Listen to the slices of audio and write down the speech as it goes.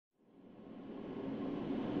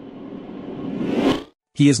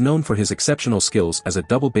He is known for his exceptional skills as a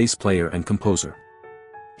double bass player and composer.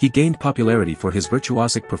 He gained popularity for his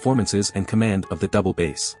virtuosic performances and command of the double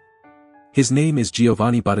bass. His name is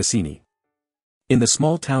Giovanni Bottesini. In the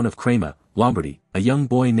small town of Crema, Lombardy, a young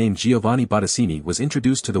boy named Giovanni Bottesini was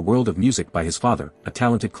introduced to the world of music by his father, a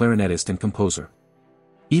talented clarinetist and composer.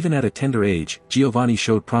 Even at a tender age, Giovanni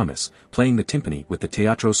showed promise, playing the timpani with the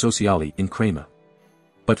Teatro Sociale in Crema.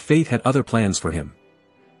 But fate had other plans for him.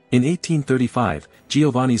 In 1835,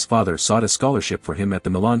 Giovanni's father sought a scholarship for him at the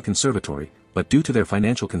Milan Conservatory, but due to their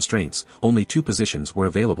financial constraints, only two positions were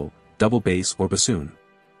available, double bass or bassoon.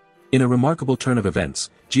 In a remarkable turn of events,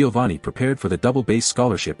 Giovanni prepared for the double bass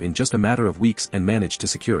scholarship in just a matter of weeks and managed to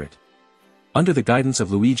secure it. Under the guidance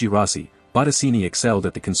of Luigi Rossi, Bottesini excelled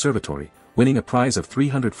at the conservatory, winning a prize of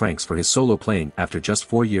 300 francs for his solo playing after just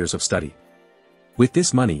 4 years of study. With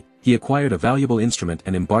this money, he acquired a valuable instrument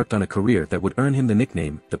and embarked on a career that would earn him the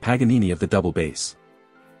nickname, the Paganini of the double bass.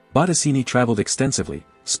 Bottesini traveled extensively,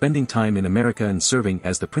 spending time in America and serving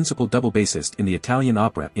as the principal double bassist in the Italian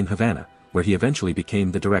opera in Havana, where he eventually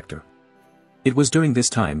became the director. It was during this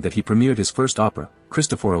time that he premiered his first opera,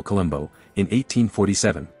 Cristoforo Colombo, in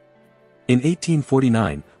 1847. In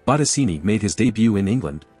 1849, Bottesini made his debut in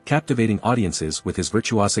England, captivating audiences with his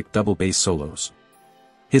virtuosic double bass solos.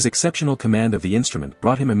 His exceptional command of the instrument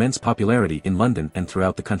brought him immense popularity in London and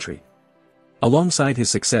throughout the country. Alongside his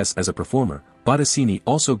success as a performer, Bottesini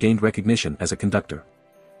also gained recognition as a conductor.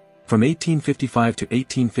 From 1855 to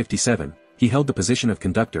 1857, he held the position of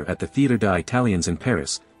conductor at the Théâtre des Italiens in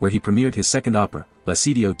Paris, where he premiered his second opera,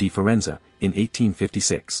 L'Assedio di Firenze, in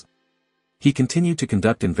 1856. He continued to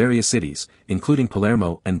conduct in various cities, including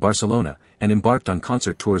Palermo and Barcelona, and embarked on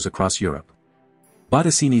concert tours across Europe.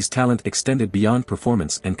 Bottesini's talent extended beyond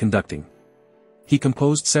performance and conducting. He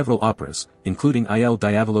composed several operas, including Il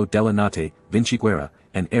Diavolo della Notte, Vinciguerra,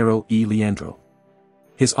 and Ero e Leandro.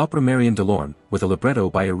 His opera Marion Delorme, with a libretto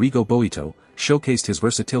by Arrigo Boito, showcased his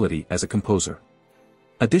versatility as a composer.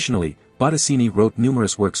 Additionally, Bottesini wrote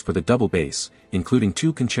numerous works for the double bass, including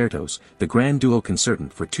 2 concertos, the Grand Duo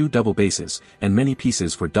Concertant for 2 double basses, and many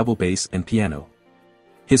pieces for double bass and piano.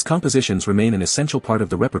 His compositions remain an essential part of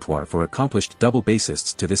the repertoire for accomplished double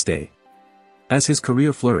bassists to this day. As his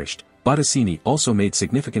career flourished, Bottesini also made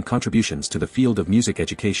significant contributions to the field of music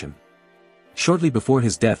education. Shortly before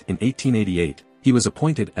his death in 1888, he was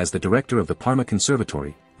appointed as the director of the Parma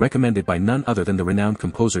Conservatory, recommended by none other than the renowned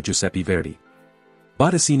composer Giuseppe Verdi.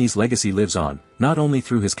 Bottesini's legacy lives on, not only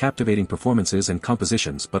through his captivating performances and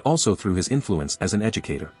compositions but also through his influence as an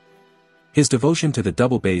educator. His devotion to the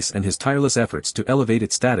double bass and his tireless efforts to elevate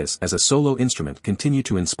its status as a solo instrument continue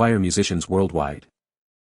to inspire musicians worldwide.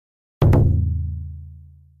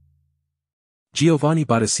 Giovanni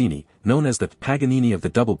Bottesini, known as the Paganini of the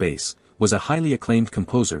double bass, was a highly acclaimed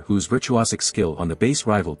composer whose virtuosic skill on the bass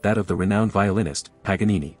rivaled that of the renowned violinist,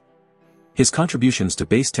 Paganini. His contributions to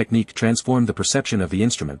bass technique transformed the perception of the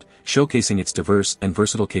instrument, showcasing its diverse and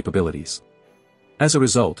versatile capabilities. As a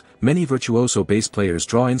result, many virtuoso bass players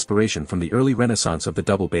draw inspiration from the early renaissance of the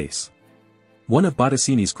double bass. One of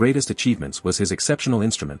Bottesini's greatest achievements was his exceptional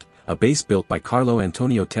instrument, a bass built by Carlo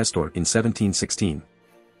Antonio Testor in 1716.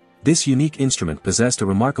 This unique instrument possessed a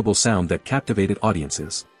remarkable sound that captivated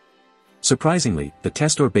audiences. Surprisingly, the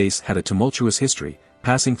Testor bass had a tumultuous history,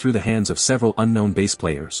 passing through the hands of several unknown bass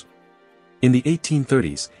players. In the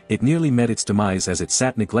 1830s, it nearly met its demise as it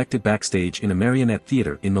sat neglected backstage in a marionette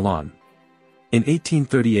theater in Milan. In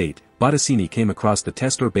 1838, Bottesini came across the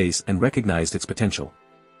Testor bass and recognized its potential.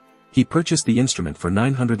 He purchased the instrument for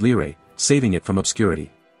 900 lire, saving it from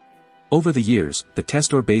obscurity. Over the years, the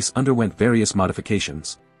Testor bass underwent various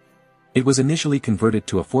modifications. It was initially converted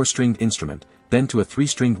to a 4-stringed instrument, then to a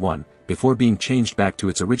 3-stringed one, before being changed back to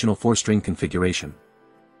its original 4-string configuration.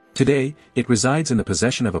 Today, it resides in the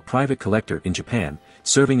possession of a private collector in Japan,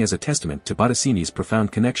 serving as a testament to Bottesini's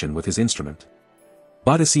profound connection with his instrument.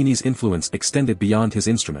 Bottesini's influence extended beyond his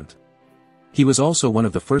instrument. He was also one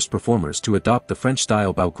of the first performers to adopt the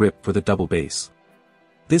French-style bow grip for the double bass.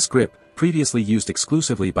 This grip, previously used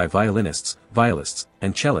exclusively by violinists, violists,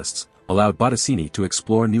 and cellists, allowed Bottesini to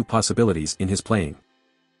explore new possibilities in his playing.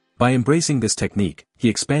 By embracing this technique, he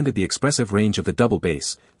expanded the expressive range of the double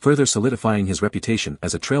bass, further solidifying his reputation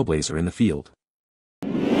as a trailblazer in the field.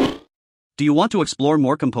 Do you want to explore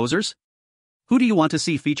more composers? Who do you want to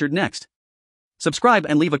see featured next? Subscribe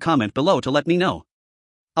and leave a comment below to let me know.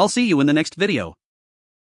 I'll see you in the next video.